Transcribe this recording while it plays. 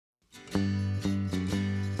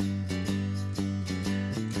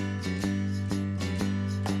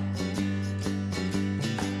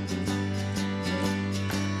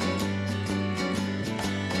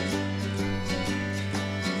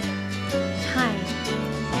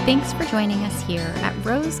Thanks for joining us here at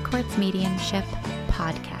Rose Quartz Mediumship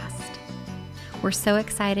Podcast. We're so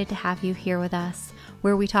excited to have you here with us,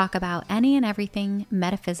 where we talk about any and everything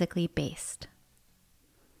metaphysically based.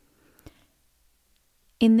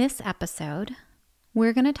 In this episode,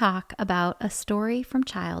 we're going to talk about a story from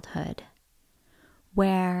childhood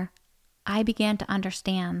where I began to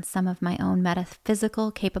understand some of my own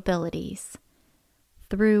metaphysical capabilities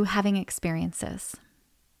through having experiences.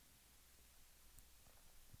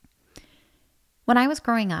 When I was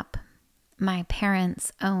growing up, my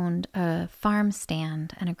parents owned a farm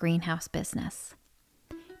stand and a greenhouse business,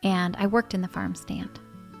 and I worked in the farm stand.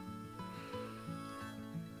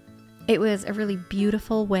 It was a really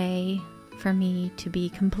beautiful way for me to be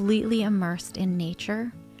completely immersed in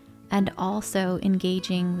nature and also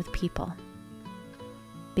engaging with people.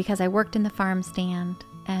 Because I worked in the farm stand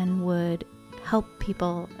and would help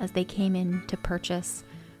people as they came in to purchase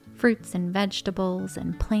fruits and vegetables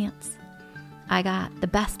and plants, I got the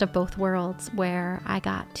best of both worlds, where I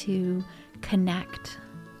got to connect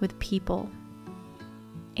with people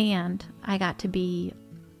and I got to be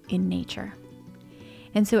in nature.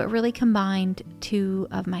 And so it really combined two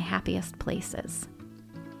of my happiest places.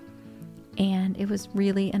 And it was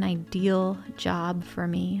really an ideal job for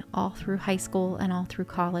me all through high school and all through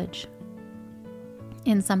college,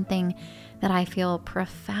 in something that I feel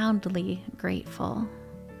profoundly grateful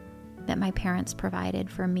that my parents provided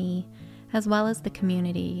for me, as well as the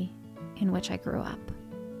community in which I grew up.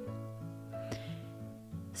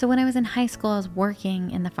 So when I was in high school, I was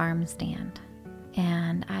working in the farm stand,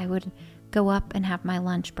 and I would go up and have my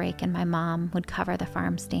lunch break, and my mom would cover the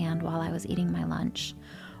farm stand while I was eating my lunch,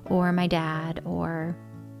 or my dad or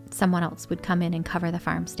someone else would come in and cover the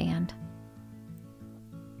farm stand.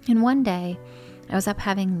 And one day I was up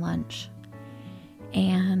having lunch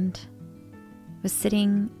and was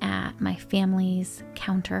sitting at my family's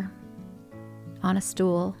counter on a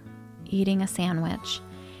stool, eating a sandwich,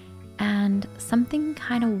 and something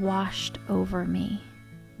kind of washed over me,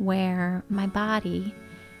 where my body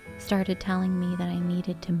started telling me that I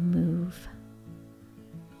needed to move,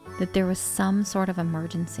 that there was some sort of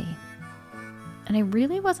emergency. And I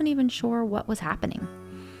really wasn't even sure what was happening.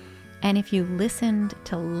 And if you listened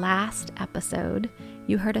to last episode,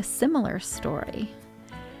 you heard a similar story.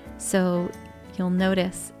 So you'll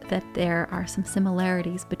notice that there are some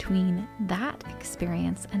similarities between that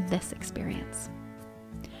experience and this experience.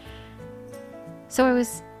 So I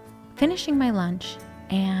was finishing my lunch,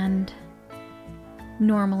 and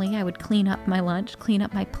normally I would clean up my lunch, clean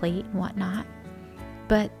up my plate and whatnot.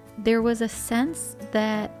 But there was a sense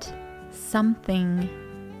that something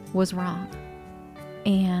was wrong.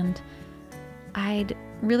 And I'd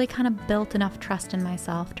really kind of built enough trust in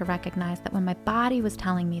myself to recognize that when my body was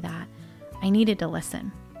telling me that, I needed to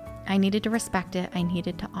listen. I needed to respect it. I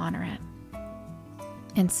needed to honor it.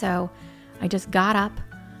 And so I just got up,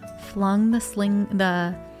 flung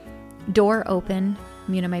the door open.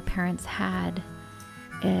 You know, my parents had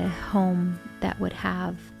a home that would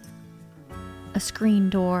have a screen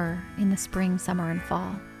door in the spring, summer, and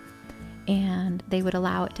fall. And they would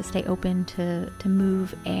allow it to stay open to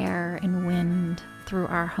move air and wind through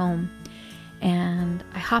our home. And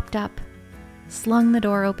I hopped up, slung the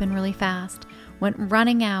door open really fast, went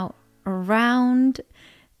running out around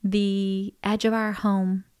the edge of our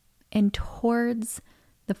home and towards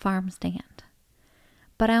the farm stand.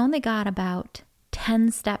 But I only got about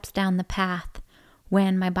 10 steps down the path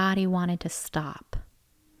when my body wanted to stop.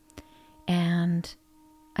 And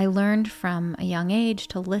I learned from a young age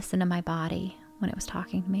to listen to my body when it was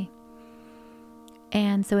talking to me.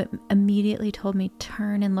 And so it immediately told me,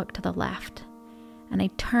 turn and look to the left. And I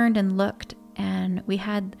turned and looked, and we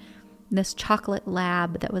had this chocolate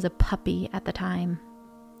lab that was a puppy at the time.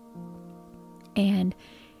 And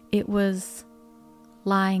it was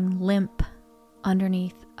lying limp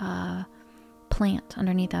underneath a plant,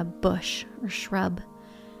 underneath a bush or shrub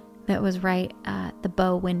that was right at the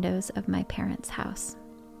bow windows of my parents' house.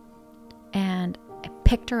 And I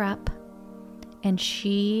picked her up, and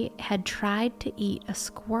she had tried to eat a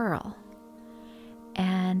squirrel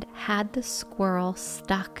and had the squirrel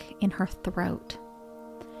stuck in her throat,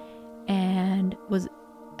 and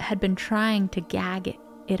had been trying to gag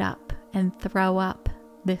it up and throw up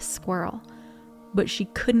this squirrel, but she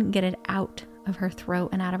couldn't get it out of her throat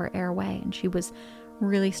and out of her airway, and she was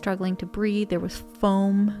really struggling to breathe. There was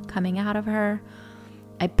foam coming out of her.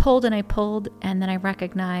 I pulled, and then I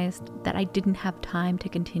recognized that I didn't have time to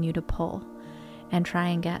continue to pull and try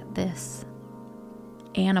and get this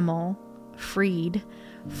animal freed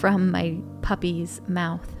from my puppy's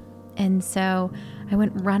mouth. And so I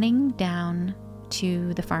went running down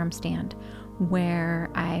to the farm stand where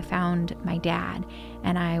I found my dad,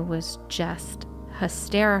 and I was just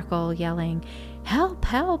hysterical, yelling, "Help,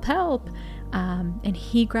 help, help." And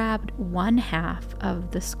he grabbed one half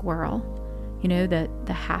of the squirrel,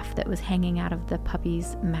 the half that was hanging out of the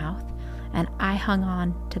puppy's mouth, and I hung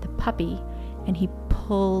on to the puppy, and he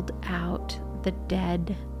pulled out the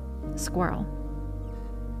dead squirrel.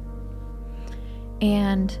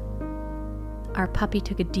 And our puppy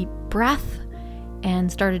took a deep breath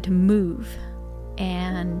and started to move.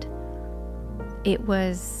 And it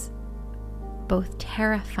was both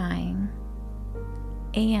terrifying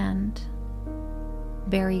and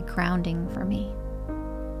very grounding for me.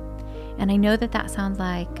 And I know that sounds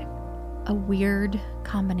like a weird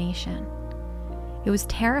combination. It was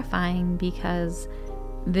terrifying because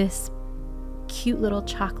this cute little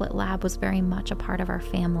chocolate lab was very much a part of our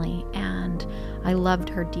family, and I loved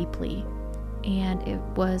her deeply. And it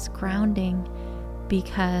was grounding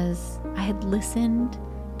because I had listened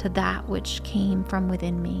to that which came from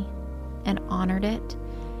within me and honored it,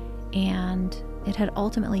 and it had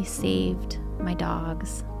ultimately saved my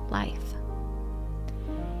dog's life.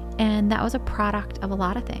 And that was a product of a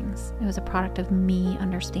lot of things. It was a product of me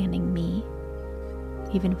understanding me,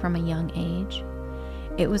 even from a young age.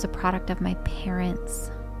 It was a product of my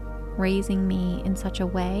parents raising me in such a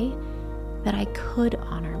way that I could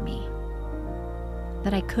honor me,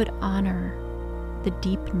 that I could honor the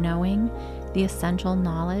deep knowing, the essential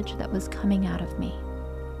knowledge that was coming out of me.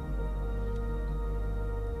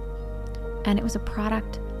 And it was a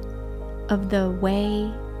product of the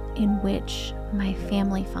way in which my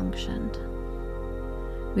family functioned.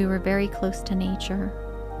 We were very close to nature.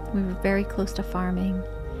 We were very close to farming.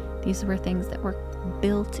 These were things that were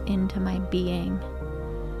built into my being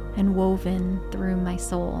and woven through my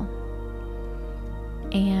soul.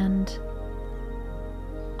 And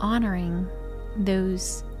honoring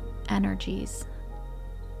those energies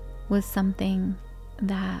was something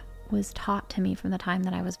that was taught to me from the time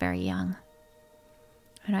that I was very young.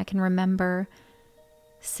 And I can remember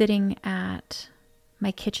sitting at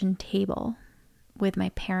my kitchen table with my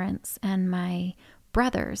parents and my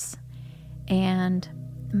brothers, and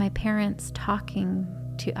my parents talking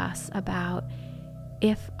to us about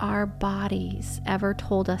if our bodies ever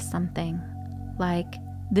told us something like,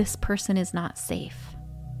 this person is not safe,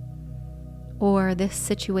 or this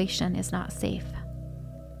situation is not safe,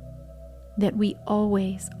 that we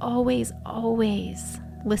always, always, always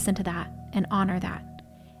listen to that and honor that.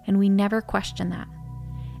 And we never question that.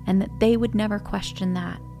 And that they would never question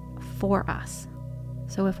that for us.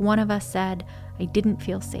 So if one of us said, I didn't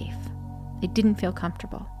feel safe, I didn't feel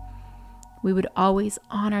comfortable, we would always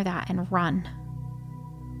honor that and run,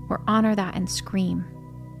 or honor that and scream,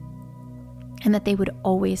 and that they would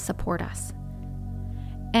always support us.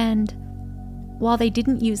 And while they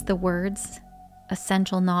didn't use the words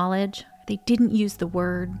essential knowledge, they didn't use the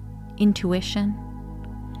word intuition,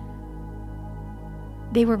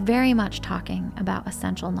 they were very much talking about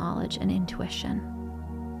essential knowledge and intuition,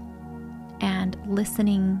 and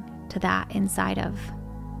listening to that inside of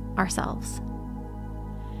ourselves.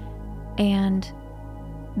 And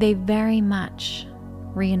they very much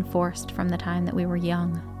reinforced from the time that we were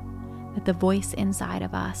young that the voice inside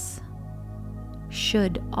of us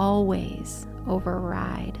should always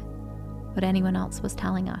override what anyone else was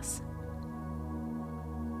telling us.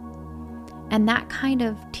 And that kind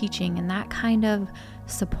of teaching and that kind of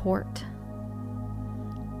support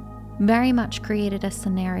very much created a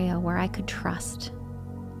scenario where I could trust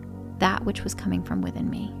that which was coming from within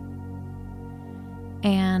me.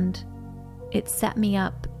 And it set me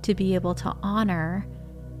up to be able to honor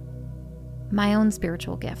my own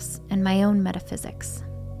spiritual gifts and my own metaphysics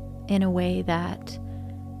in a way that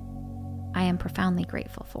I am profoundly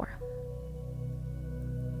grateful for.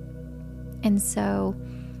 And so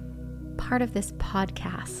part of this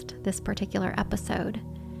podcast, this particular episode,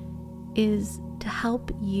 is to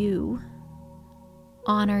help you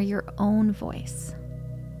honor your own voice.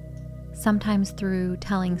 Sometimes through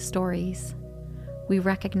telling stories, we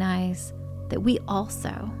recognize that we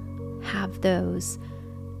also have those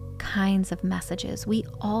kinds of messages. We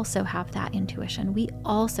also have that intuition. We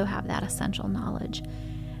also have that essential knowledge.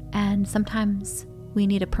 And sometimes we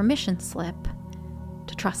need a permission slip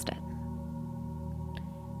to trust it.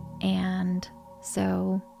 And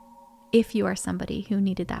so if you are somebody who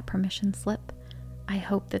needed that permission slip, I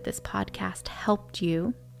hope that this podcast helped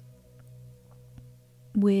you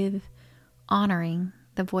with honoring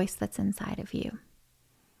the voice that's inside of you,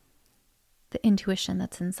 the intuition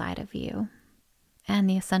that's inside of you, and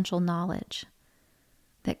the essential knowledge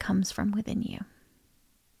that comes from within you.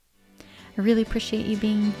 I really appreciate you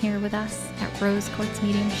being here with us at Rose Quartz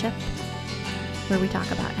Mediumship, where we talk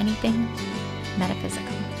about anything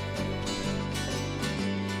metaphysical.